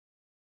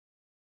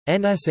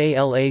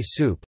Nsala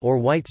soup, or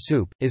white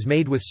soup, is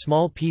made with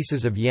small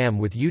pieces of yam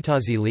with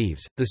utazi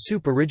leaves. The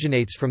soup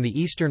originates from the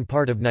eastern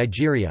part of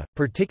Nigeria,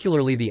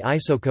 particularly the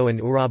Isoko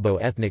and Urhobo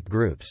ethnic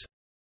groups.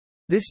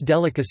 This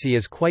delicacy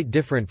is quite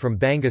different from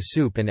banga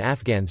soup and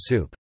Afghan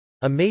soup.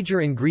 A major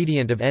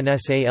ingredient of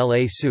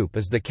Nsala soup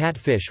is the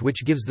catfish,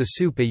 which gives the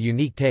soup a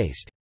unique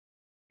taste.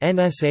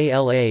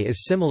 Nsala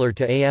is similar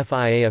to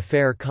afia, a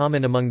fare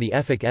common among the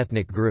Efik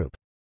ethnic group.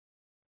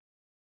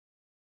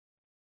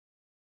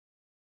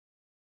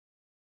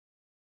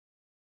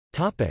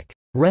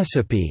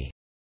 Recipe.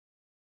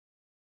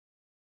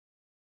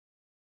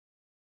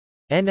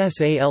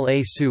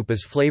 Nsala soup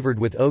is flavored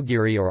with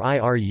ogiri or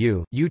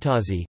iru,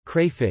 utazi,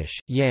 crayfish,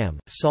 yam,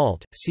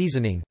 salt,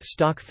 seasoning,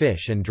 stock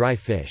fish and dry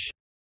fish.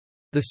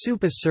 The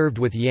soup is served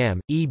with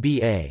yam,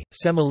 eba,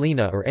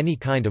 semolina or any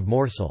kind of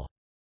morsel.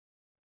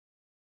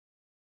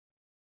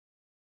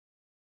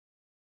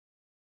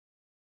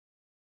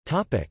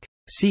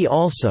 See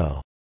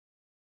also: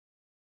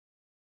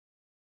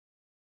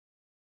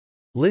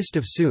 List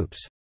of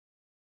soups.